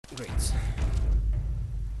Great.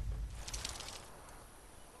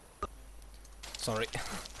 Sorry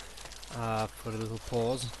for a little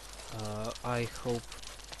pause. I hope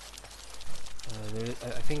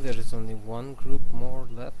I think there is only one group more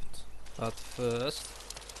left, but first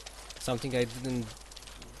something I didn't.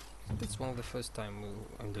 That's one of the first time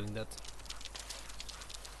I'm doing that.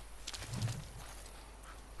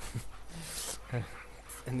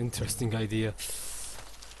 An interesting idea.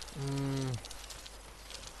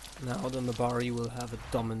 Now the Mabari will have a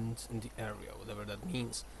dominant in the area, whatever that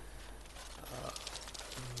means.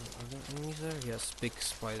 Are there enemies there? Yes, big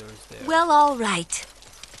spiders there. Well, all right.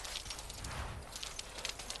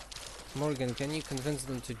 Morgan, can you convince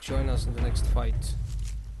them to join us in the next fight?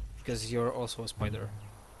 Because you're also a spider.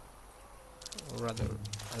 Or rather,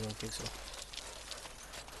 I don't think so.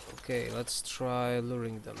 Okay, let's try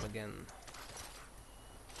luring them again.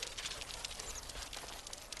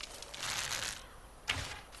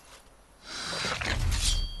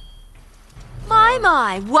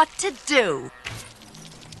 My, what to do?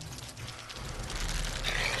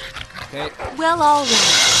 Okay. Well, all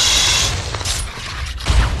right.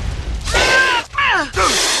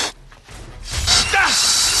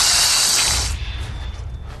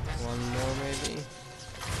 One more maybe.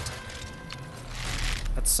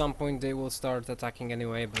 At some point they will start attacking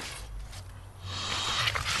anyway, but...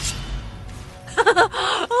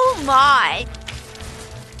 Oh my!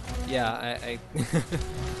 Yeah, I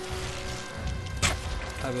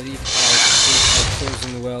I believe I've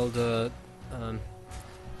chosen well the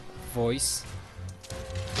voice.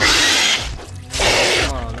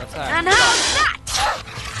 Come on, attack. And how's that?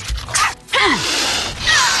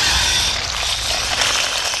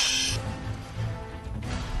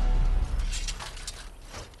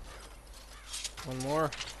 One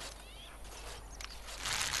more.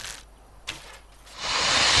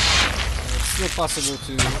 It's still possible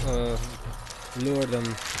to lure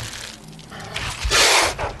them.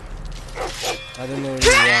 I don't know really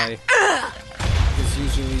why. Because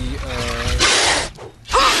usually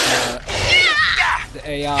the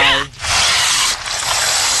AI at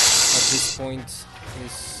this point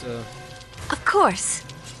is... Of course.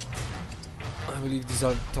 I believe these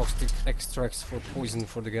are toxic extracts for poison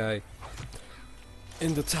for the guy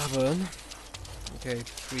in the tavern. Okay,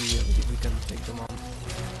 3, I believe we can take them on.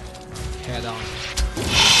 Head on.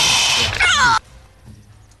 Yeah.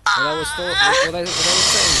 What I was saying.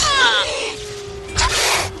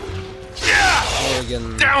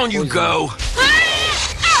 Morgan, down you poison. go!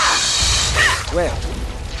 Where?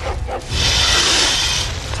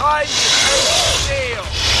 Time to take steel!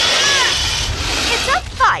 It's a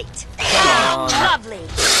fight! Come on. Lovely!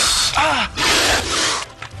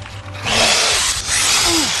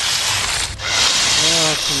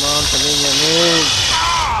 Oh, come on, Palinia, move!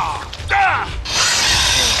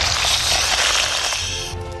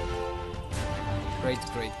 Great,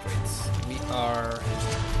 great, great. We are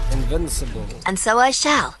invincible. And so I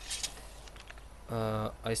shall.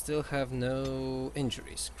 I still have no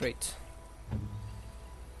injuries. Great.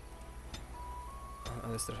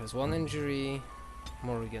 Alistair has 1 injury.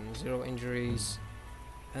 Morgan, 0 injuries.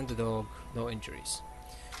 And the dog, no injuries.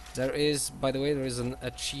 There is, by the way, there is an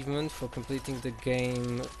achievement for completing the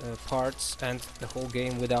game parts and the whole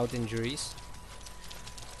game without injuries.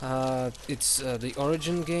 It's the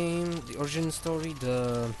origin game, the origin story,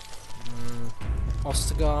 the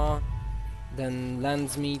Ostagar, then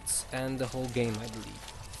Landsmeet, and the whole game, I believe.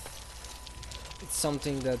 It's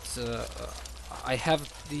something that I have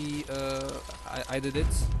the... I did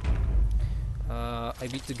it. I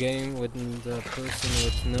beat the game with the person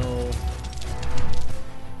with no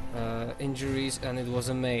injuries, and it was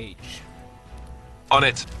a mage. On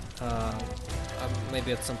it.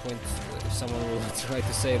 Maybe at some point someone will try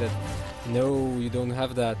to say that no, you don't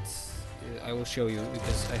have that. I will show you,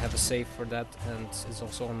 because I have a save for that, and it's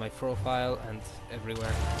also on my profile and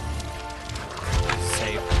everywhere.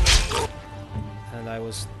 Save. And I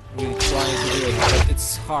was really trying to do it, but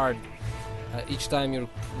it's hard. Each time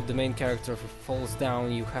the main character falls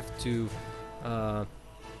down, you have to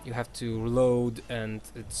reload, and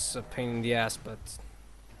it's a pain in the ass, but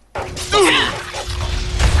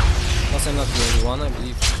plus I'm not the only one. I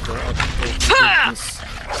believe there are people who did this,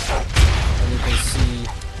 and you can see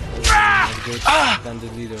a good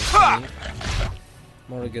bandit leader coming.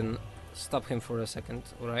 Morgan, stop him for a second,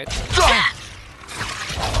 alright?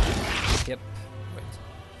 Yep, right.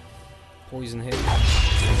 Poison him.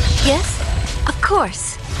 Yes, of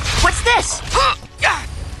course. What's this?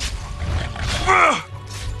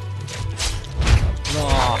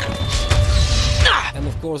 No. And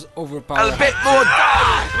of course, overpower. A bit more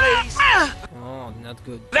damage, please. Oh, not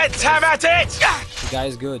good. Let's have at it! The guy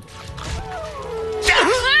is good.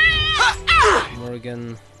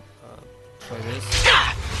 Morgan, try this.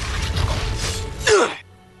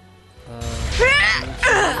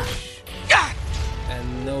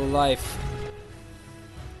 And no life.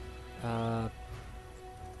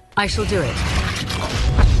 I shall do it.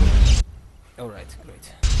 Alright,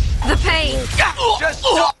 great. The pain! Just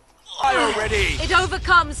die already! It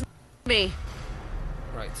overcomes me.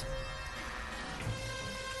 Right.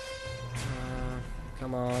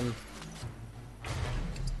 Come on.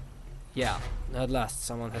 Yeah, at last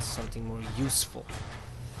someone has something more useful.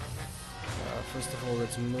 First of all,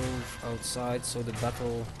 let's move outside so the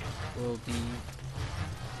battle will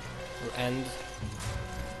end.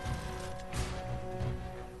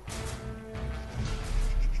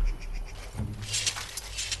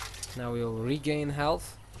 Now we'll regain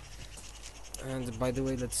health. And by the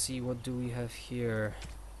way, let's see, what do we have here?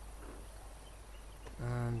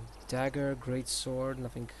 Dagger, great sword,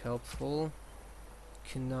 nothing helpful.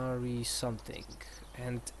 Canary something,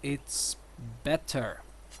 and it's better.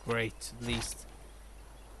 Great, at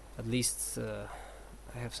least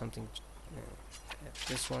I have something. Yeah,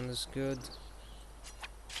 this one is good.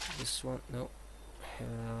 This one, no.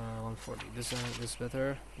 140. This is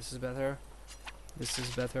better. This is better. This is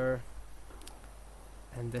better.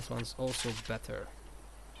 And this one's also better.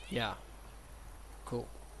 Yeah. Cool.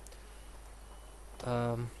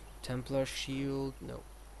 Templar shield, no.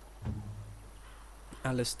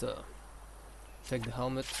 Alistair. Take the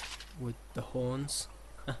helmet with the horns.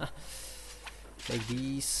 Take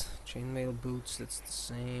these. Chainmail boots, that's the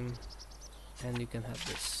same. And you can have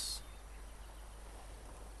this.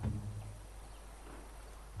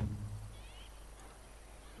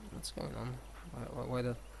 What's going on? Why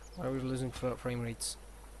are we losing frame rates?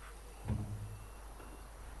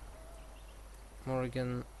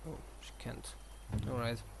 Morrigan. Oh, she can't.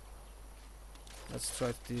 Alright. Let's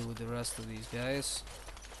try to deal with the rest of these guys.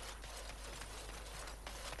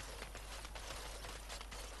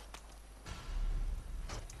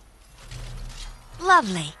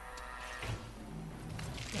 Lovely.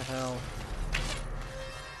 The hell?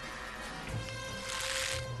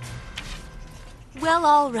 Well,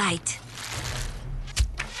 all right.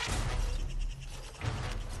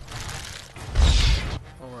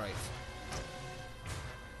 Alright.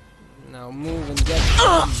 Now move and get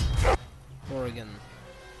Oregon.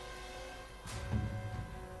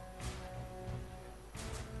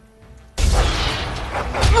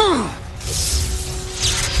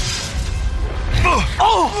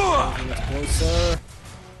 Closer.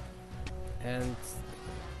 And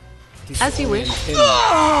as you wish.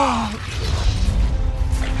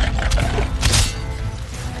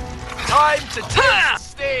 Time to take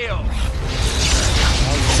steel!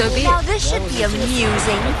 So be Now it. this should be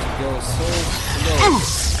amusing. Go so slow.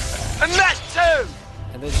 And that too!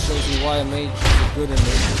 And this shows you why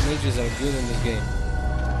mages are good in this game.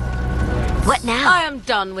 Right. What now? I am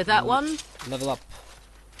done with that one. Level up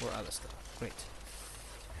for Alistair. Great.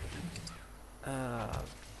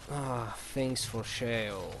 Things for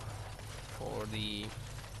shale. For the...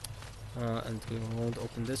 and we won't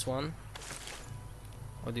open this one.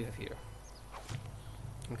 What do you have here?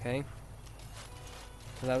 Okay.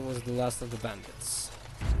 So that was the last of the bandits.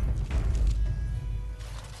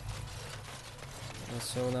 And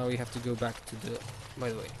so now we have to go back to the... By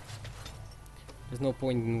the way, there's no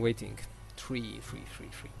point in waiting. 3. What you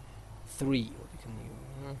can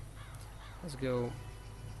use. Let's go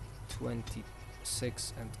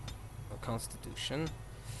 26 and a constitution.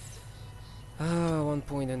 1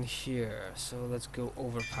 point in here. So let's go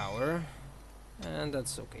overpower. And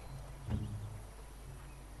that's okay.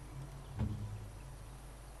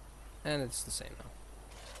 And it's the same now.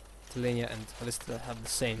 Telenia and Alistair have the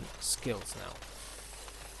same skills now.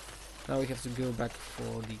 Now we have to go back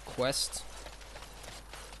for the quest.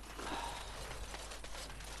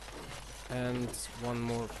 And one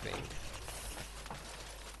more thing.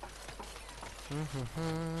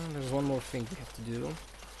 There's one more thing we have to do.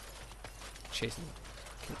 Chasing.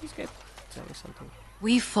 Can these guys tell me something?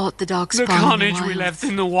 We fought the dogs. The carnage we left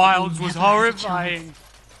in the wilds was horrifying.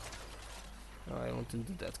 Oh, I want to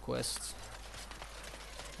do that quest.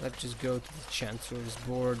 Let's just go to the Chancellor's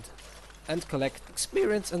board and collect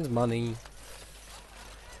experience and money.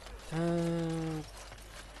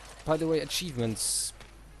 By the way, achievements.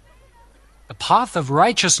 The path of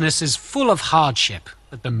righteousness is full of hardship,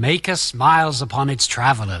 but the Maker smiles upon its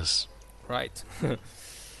travelers. Right.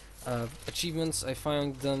 Achievements, I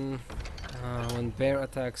found them when bear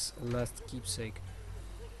attacks last keepsake.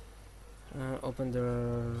 Open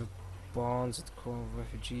the bonds at core of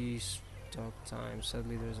refugees. Talk time.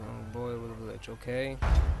 Sadly, there's a long boy with a village. Okay,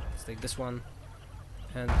 let's take this one.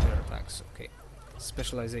 And air attacks. Okay,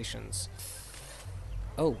 specializations.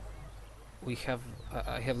 Oh, we have.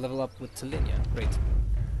 I have level up with Telinia. Great.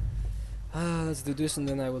 Let's do this, and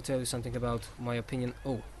then I will tell you something about my opinion.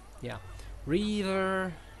 Oh, yeah,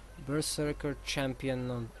 Reaver, Berserker,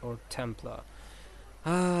 Champion, or Templar.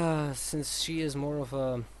 Since she is more of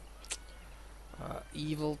a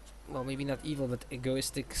evil, well, maybe not evil, but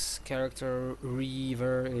egoistic character,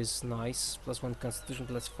 Reaver is nice. +1 Constitution,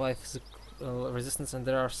 +5 resistance, and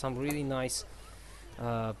there are some really nice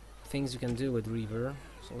things you can do with Reaver.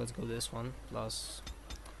 So let's go this one,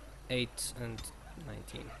 +8 and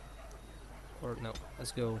 19. Or no,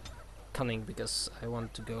 let's go Cunning, because I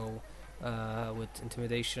want to go with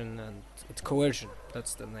Intimidation and with Coercion.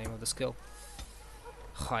 That's the name of the skill.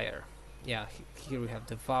 Higher. Yeah, here we have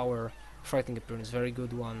Devour, Frightening Appearance, very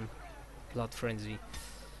good one. Blood Frenzy.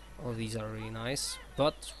 All these are really nice,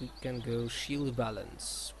 but we can go Shield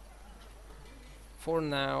Balance. For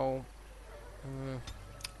now,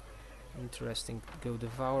 interesting. Go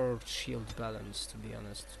Devour or Shield Balance, to be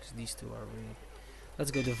honest, because these two are really.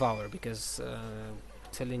 Let's go Devour, because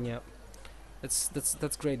Telinia.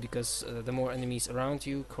 That's great, because the more enemies around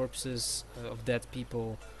you, corpses of dead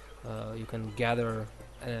people, you can gather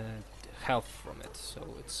health from it,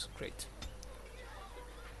 so it's great.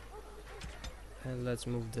 And let's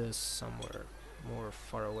move this somewhere more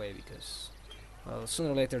far away, because well,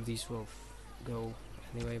 sooner or later these will go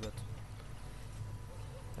anyway, but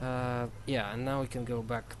yeah, and now we can go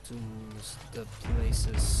back to the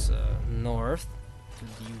places north, to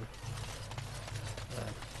the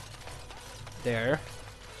there,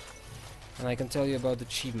 and I can tell you about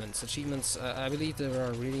achievements. I believe there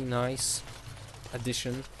are really nice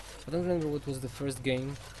addition. I don't remember what was the first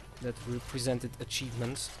game that represented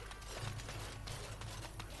achievements,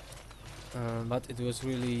 but it was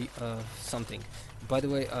really something. By the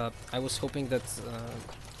way, I was hoping that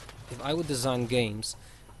if I would design games,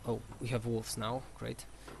 oh, we have wolves now, great.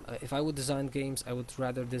 If I would design games, I would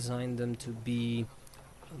rather design them to be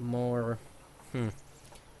more,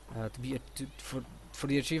 for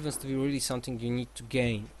the achievements to be really something you need to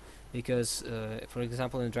gain. Because, for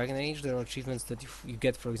example, in Dragon Age, there are achievements that you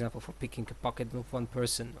get, for example, for picking a pocket of one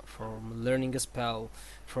person, or from learning a spell,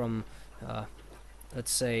 from,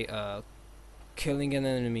 let's say, killing an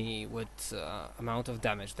enemy with amount of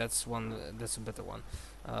damage. That's one. That's a better one.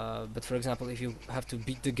 But for example, if you have to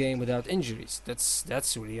beat the game without injuries,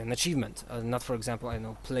 that's really an achievement. Not, for example, I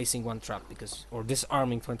know, placing one trap, or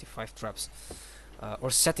disarming 25 traps.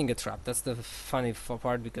 Or setting a trap. That's the funny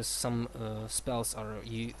part, because some spells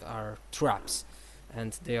are traps,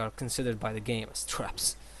 and they are considered by the game as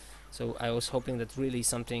traps. So I was hoping that really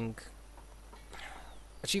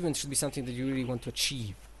achievement should be something that you really want to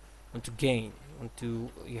achieve, want to gain,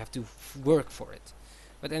 you have to work for it.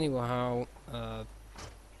 But anyhow,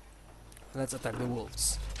 let's attack the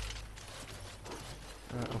wolves.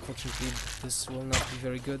 Unfortunately, this will not be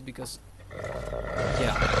very good, because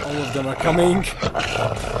yeah, all of them are coming.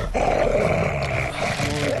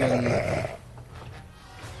 Morgan.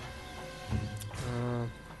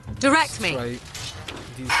 Direct me. Try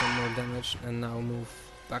do some more damage, and now move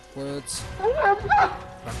backwards.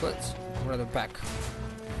 Backwards? Or rather back.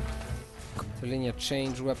 Telinia,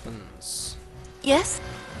 change weapons. Yes?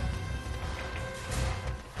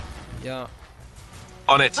 Yeah.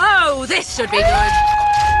 On it. Oh, this should be good.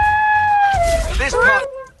 This part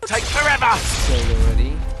take forever. Killed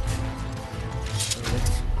already.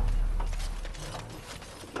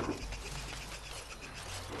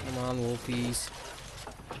 Come on, wolfies.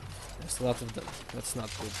 There's a lot of them. That's not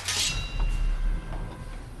good.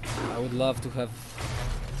 I would love to have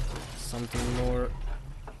something more.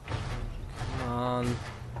 Come on.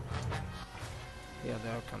 Yeah, they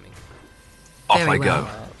are coming. Off I go.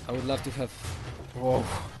 I would love to have. Whoa!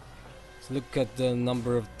 So look at the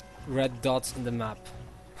number of red dots in the map.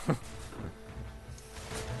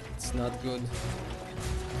 It's not good.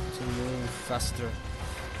 To move faster,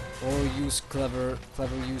 or use clever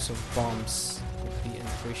use of bombs would be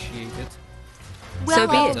appreciated. Well, So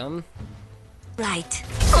be it. Them. right.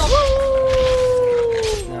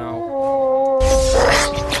 Now,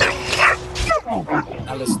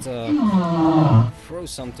 Alistair, throw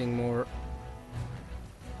something more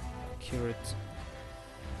accurate.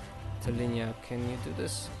 Telinia, can you do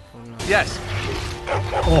this or not? Yes.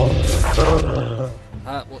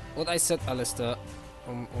 What I said, Alistair,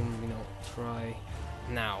 you know, try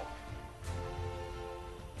now.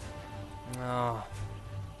 Ah,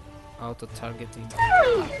 auto targeting.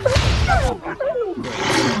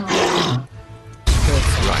 Great.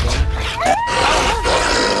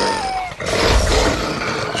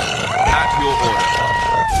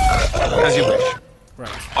 As you wish.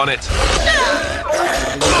 Right. On it.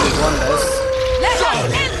 One less. Let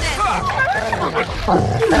us end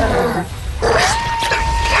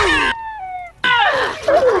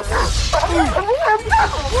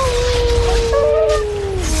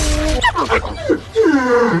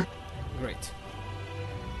Great.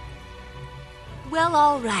 Well,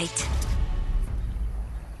 all right.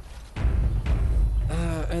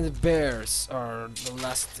 And the bears are the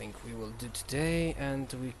last thing we will do today,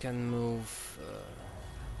 and we can move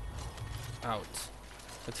out.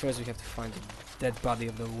 But first we have to find the dead body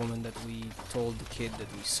of the woman that we told the kid that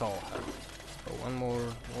we saw her. So one more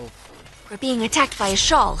wolf. We're being attacked by a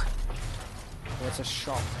shawl. What's a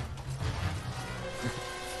shop?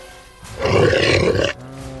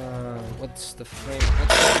 What's the frame?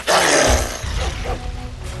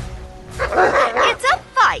 It's a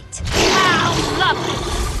fight! How lovely!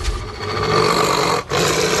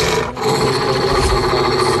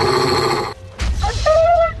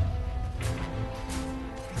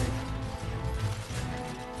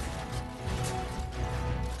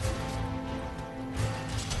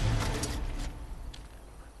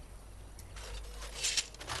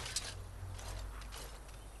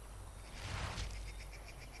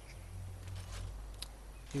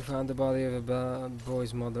 You found the body of a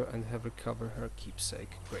boy's mother and have recovered her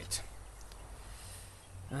keepsake. Great.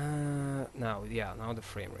 Now the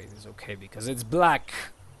frame rate is okay because it's black.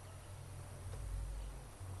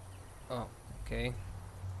 Oh, okay.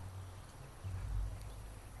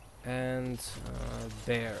 And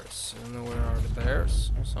bears. I don't know where are the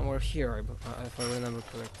bears. Somewhere here, if I remember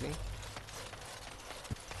correctly.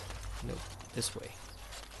 No, this way.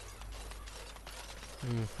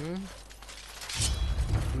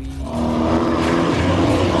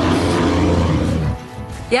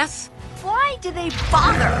 Yes? Why do they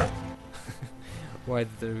bother? Why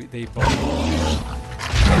did they bother?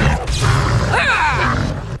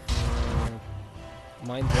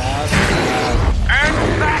 Mind blast.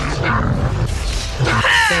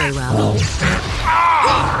 Very well.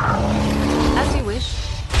 As you wish.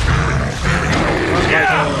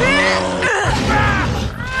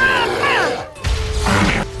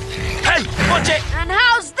 Hey, watch it! And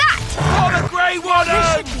how's that? On the Grey This Warden!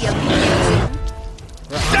 should be amusing.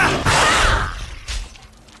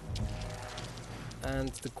 And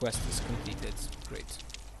the quest is completed. Great.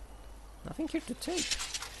 Nothing here to take.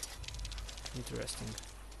 Interesting.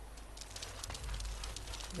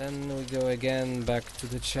 Then we go again back to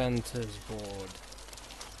the Chanter's board.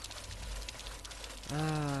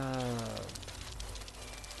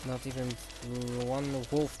 Not even one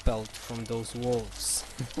wolf pelt from those wolves.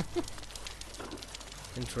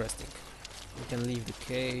 Interesting. We can leave the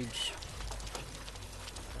cage.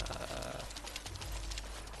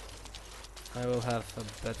 I will have a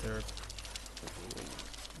better...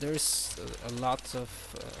 There's a lot of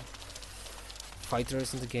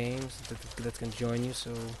fighters in the games that can join you,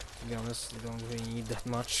 so to be honest, you don't really need that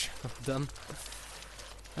much of them.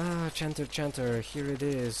 Chanter, here it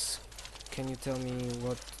is. Can you tell me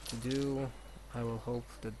what to do? I will hope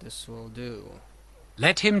that this will do.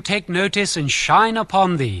 Let him take notice and shine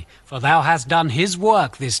upon thee, for thou hast done his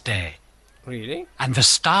work this day. Really? And the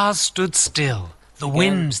stars stood still, the Again?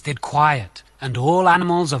 winds did quiet, and all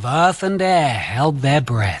animals of earth and air held their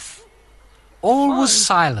breath. All was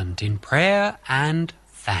silent in prayer and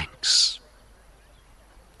thanks.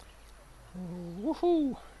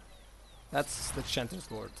 Woohoo! That's the Chanter's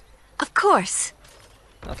Lord. Of course.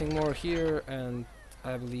 Nothing more here, and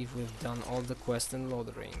I believe we've done all the quests in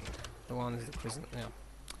Lothering. The one is the prison, yeah.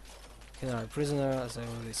 Canary prisoner, as I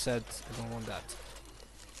already said, I don't want that.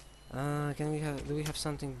 Do we have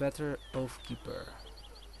something better? Oathkeeper.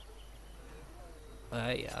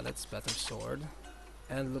 Yeah, that's better sword.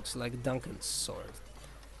 And looks like Duncan's sword.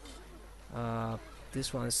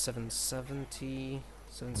 This one is 770,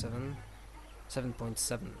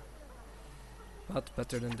 7.7. But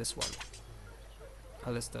better than this one.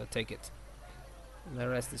 Let's take it. The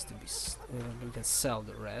rest is to be... we can sell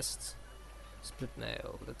the rest. Split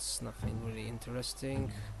nail, that's nothing really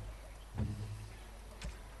interesting.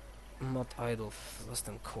 Not idle, fast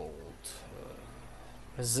and cold.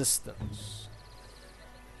 Resistance.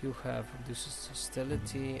 You have reduces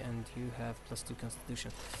hostility and you have +2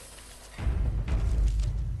 constitution.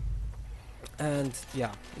 And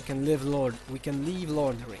yeah, we can leave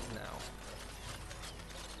Lordring now.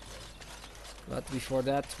 But before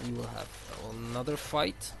that we will have another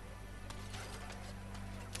fight.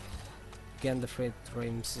 Again the freight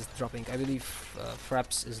frames is dropping. I believe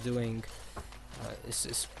Fraps is doing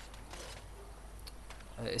is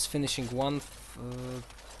finishing one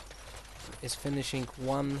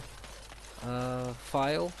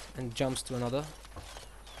file and jumps to another.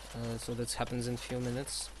 So that happens in a few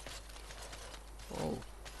minutes. Oh,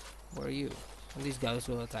 where are you? And these guys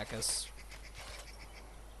will attack us.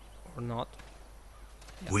 Or not.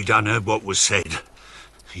 Yeah. We done heard what was said.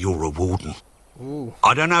 You're a warden. Ooh.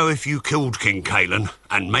 I don't know if you killed King Kalen,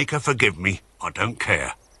 and make her forgive me, I don't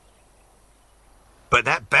care. But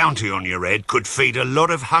that bounty on your head could feed a lot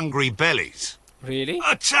of hungry bellies. Really?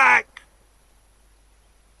 Attack!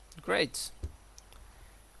 Great.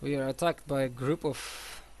 We are attacked by a group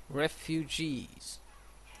of refugees.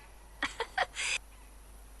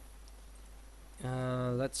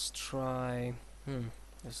 Let's try...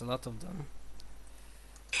 there's a lot of them.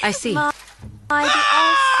 I see. My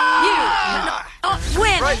you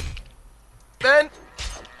win. Right. Then.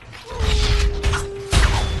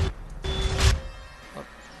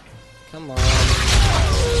 Come on.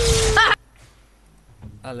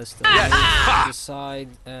 Alistair, to the side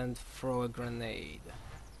and throw a grenade.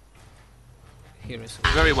 Here is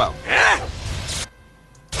one. Very well.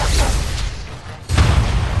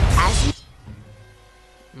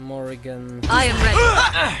 Morrigan. I am ready.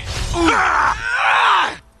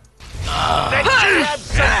 Let's have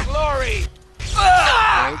some glory.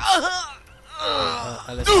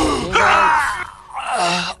 Alistair, move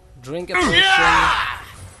out. Drink a potion.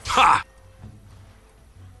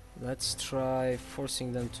 Let's try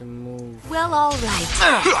forcing them to move. Well, all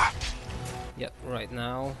right. Yep, right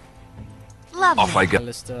now. Lovely. Off I go.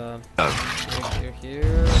 Alistair,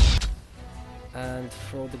 here, and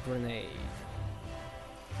throw the grenade.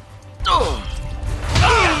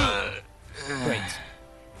 Great.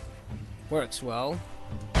 Works well.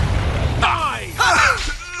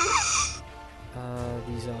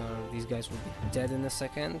 These guys will be dead in a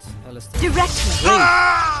second. Alistair. Directly.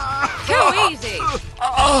 Too easy.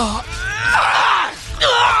 Off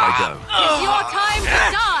I go. It's your time to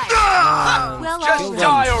die. And Well, kill all them.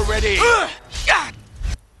 Die already.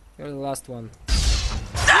 You're the last one.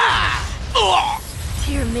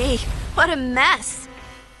 Dear me, what a mess.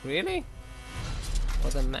 Really?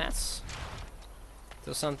 What a mess.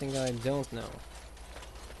 There's something I don't know.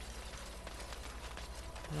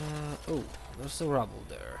 Oh, there's the rubble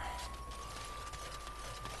there.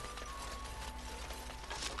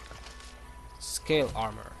 Scale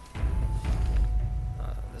armor.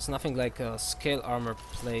 There's nothing like a scale armor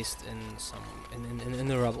placed in in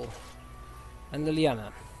the rubble. And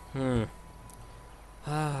Liliana.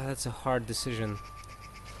 That's a hard decision.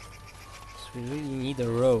 So we really need a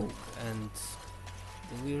rogue, and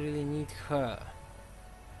do we really need her?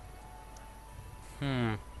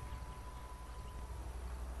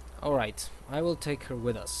 Alright, I will take her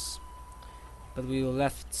with us. But we will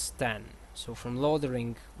left Stan. So from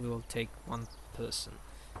Lothering we will take one person.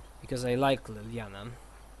 Because I like Liliana.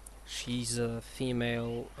 She's a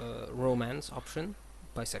female romance option.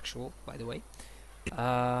 Bisexual, by the way.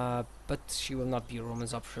 But she will not be a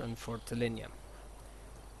romance option for Telinia.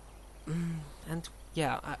 And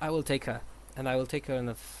yeah, I will take her. And I will take her in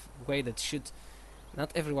a way that should...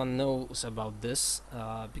 Not everyone knows about this,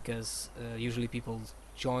 because usually people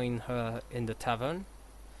join her in the tavern.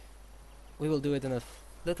 We will do it in a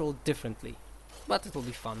little differently, but it will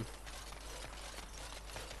be fun.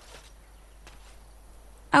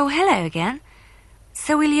 Oh, hello again.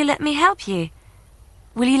 So will you let me help you?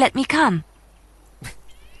 Will you let me come?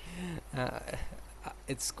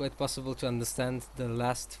 It's quite possible to understand the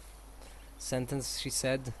last sentence she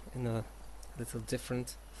said in a little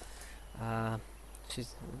different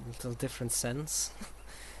sense.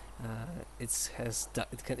 It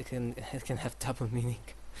can have double meaning.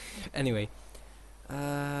 Anyway,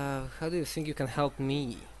 how do you think you can help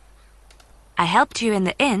me? I helped you in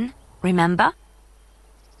the inn, remember?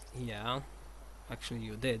 Yeah, actually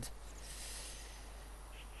you did.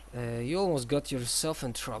 You almost got yourself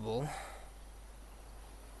in trouble.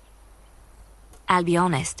 I'll be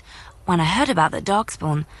honest, when I heard about the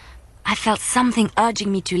darkspawn, I felt something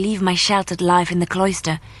urging me to leave my sheltered life in the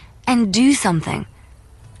cloister and do something.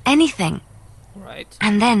 Anything. Right.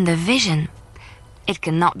 And then the vision. It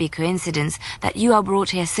cannot be coincidence that you are brought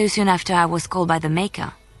here so soon after I was called by the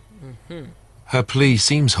Maker. Her plea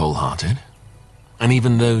seems wholehearted. And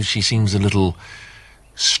even though she seems a little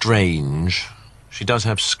strange, she does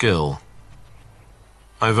have skill.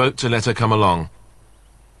 I vote to let her come along.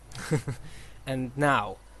 And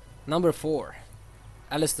now, number 4.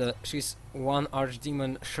 Alistair, she's one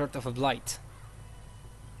archdemon short of a blight.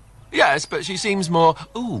 Yes, but she seems more,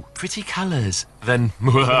 ooh, pretty colours, than,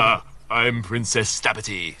 I'm Princess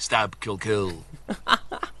Stabbity, stab, kill, kill.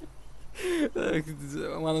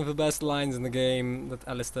 One of the best lines in the game that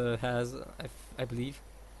Alistair has, I believe.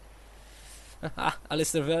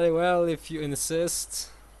 Alistair, very well, if you insist.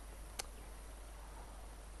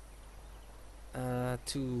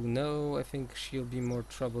 2, no, I think she'll be more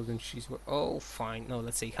trouble than she's oh, fine. No,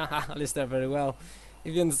 let's see. Haha, Alistair, very well,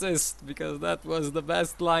 if you insist, because that was the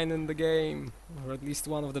best line in the game. Or at least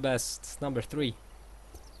one of the best. Number 3.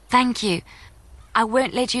 Thank you. I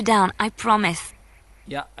won't let you down, I promise.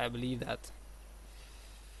 Yeah, I believe that.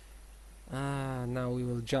 Now we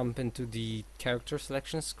will jump into the character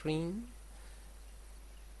selection screen.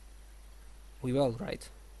 We will, right?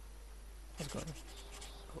 Let's go.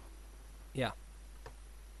 Oh, yeah.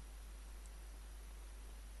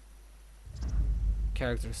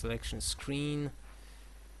 Character selection screen.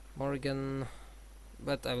 Morgan.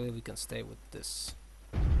 But I believe we can stay with this.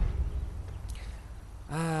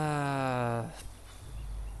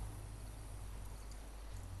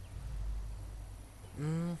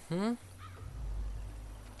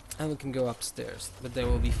 And we can go upstairs, but there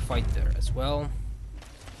will be fight there as well.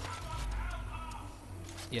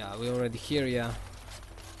 Yeah, we already hear ya.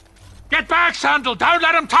 Get back, Sandal! Don't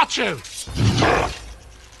let him touch you!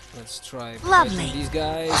 Let's try Lovely. fighting these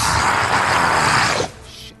guys.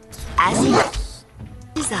 Shit. As you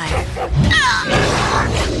desire.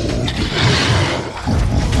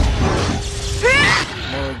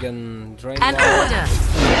 Morgan, drain An water. order!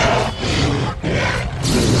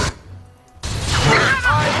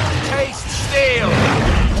 I taste steel!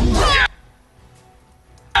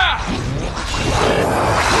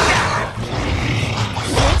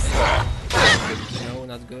 No,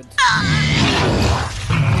 not good.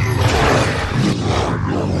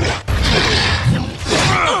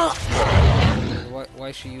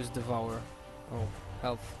 Why she used Devour? Oh,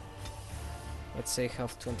 health. Let's say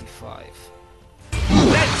health 25.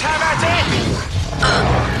 Let's have at it!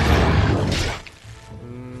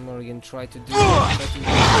 Morgan, try to do.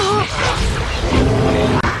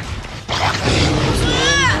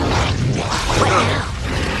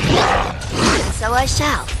 So I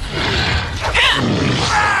shall.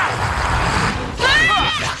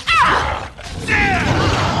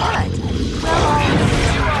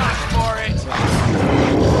 For it!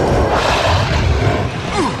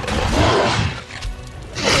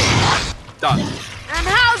 Done. And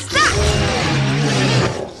how's that?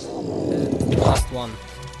 Last one.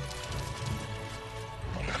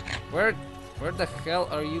 Where the hell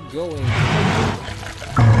are you going?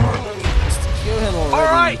 Just kill him already.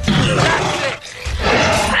 Alright! That's it!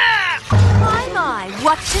 My,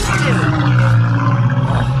 what to do?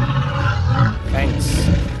 Thanks.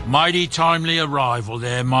 Mighty timely arrival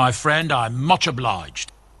there, my friend. I'm much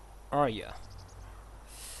obliged. Are ya?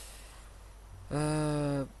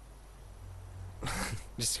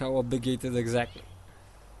 Just how obligated exactly?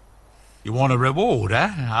 You want a reward,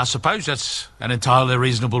 eh? I suppose that's an entirely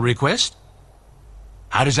reasonable request.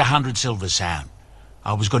 How does 100 silver sound?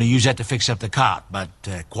 I was going to use that to fix up the cart, but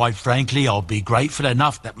quite frankly, I'll be grateful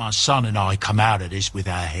enough that my son and I come out of this with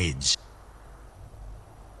our heads.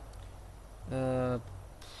 Yeah,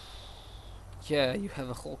 you have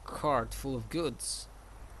a whole cart full of goods.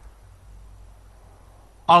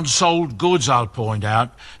 Unsold goods, I'll point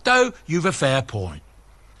out, though you've a fair point.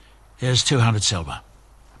 Here's 200 silver,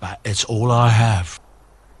 but it's all I have.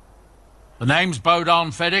 The name's Bodon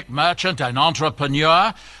Feddick, merchant and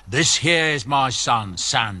entrepreneur. This here is my son,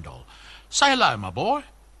 Sandal. Say hello, my boy.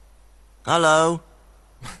 Hello.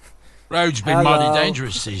 Road's been Hello. mighty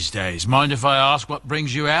dangerous these days. Mind if I ask what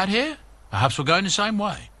brings you out here? Perhaps we're going the same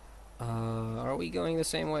way. Are we going the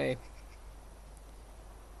same way?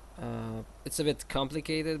 It's a bit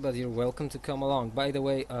complicated, but you're welcome to come along. By the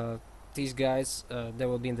way, these guys, they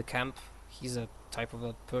will be in the camp. He's a type of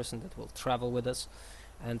a person that will travel with us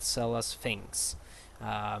and sell us things.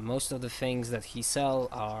 Most of the things that he sell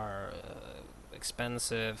are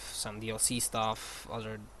expensive, some DLC stuff,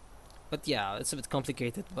 but yeah, it's a bit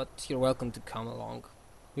complicated, but you're welcome to come along.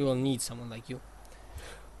 We will need someone like you.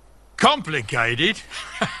 Complicated?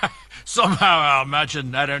 Somehow I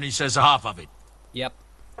imagine that only says half of it. Yep.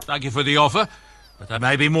 Thank you for the offer, but there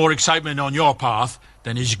may be more excitement on your path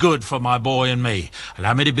than is good for my boy and me.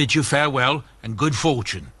 Allow me to bid you farewell and good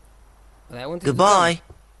fortune. But I wanted Goodbye. To come.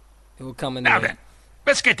 He will come Now anyway. then,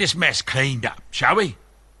 let's get this mess cleaned up, shall we?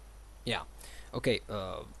 Yeah. Okay,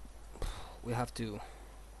 we have to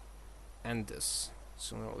end this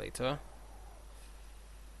sooner or later.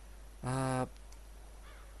 I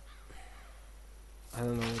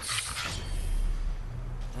don't know what's...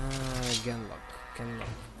 Genlock.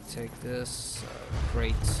 Take this.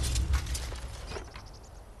 Great.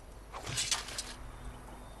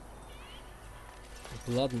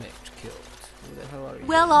 Blood mage killed. Who the hell are you?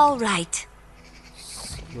 Well, all right.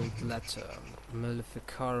 Sealed letter.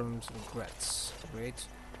 Maleficarum's regrets. Great.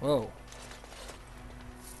 Whoa.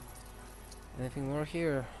 Anything more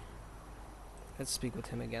here? Let's speak with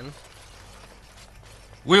him again.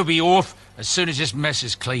 We'll be off as soon as this mess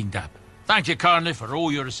is cleaned up. Thank you, Carney, for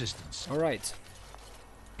all your assistance. Alright.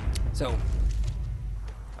 So,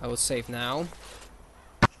 I will save now.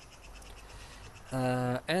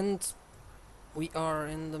 And we are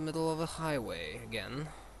in the middle of a highway again.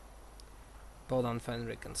 Bodan,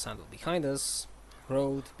 Fenric and Sandal behind us.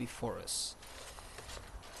 Road before us.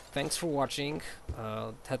 Thanks for watching.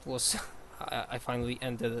 That was... I finally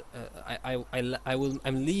ended...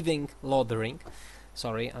 I'm leaving Lothering.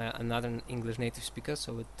 Sorry, I'm not an English native speaker,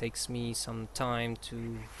 so it takes me some time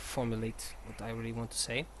to formulate what I really want to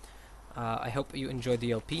say. I hope you enjoyed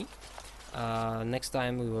the LP. Next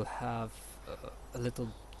time we will have a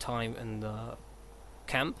little time in the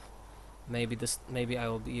camp. Maybe I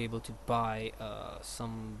will be able to buy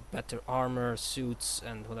some better armor, suits,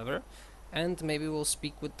 and whatever. And maybe we'll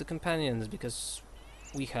speak with the companions, because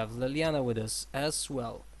we have Liliana with us as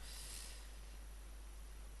well.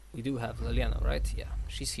 We do have Liliana, right? Yeah,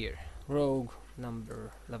 she's here. Rogue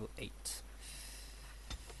number level 8.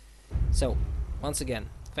 So, once again,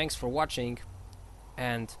 thanks for watching,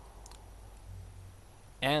 and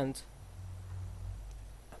a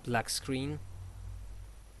black screen,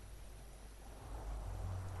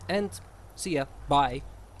 and see ya. Bye.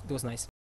 It was nice.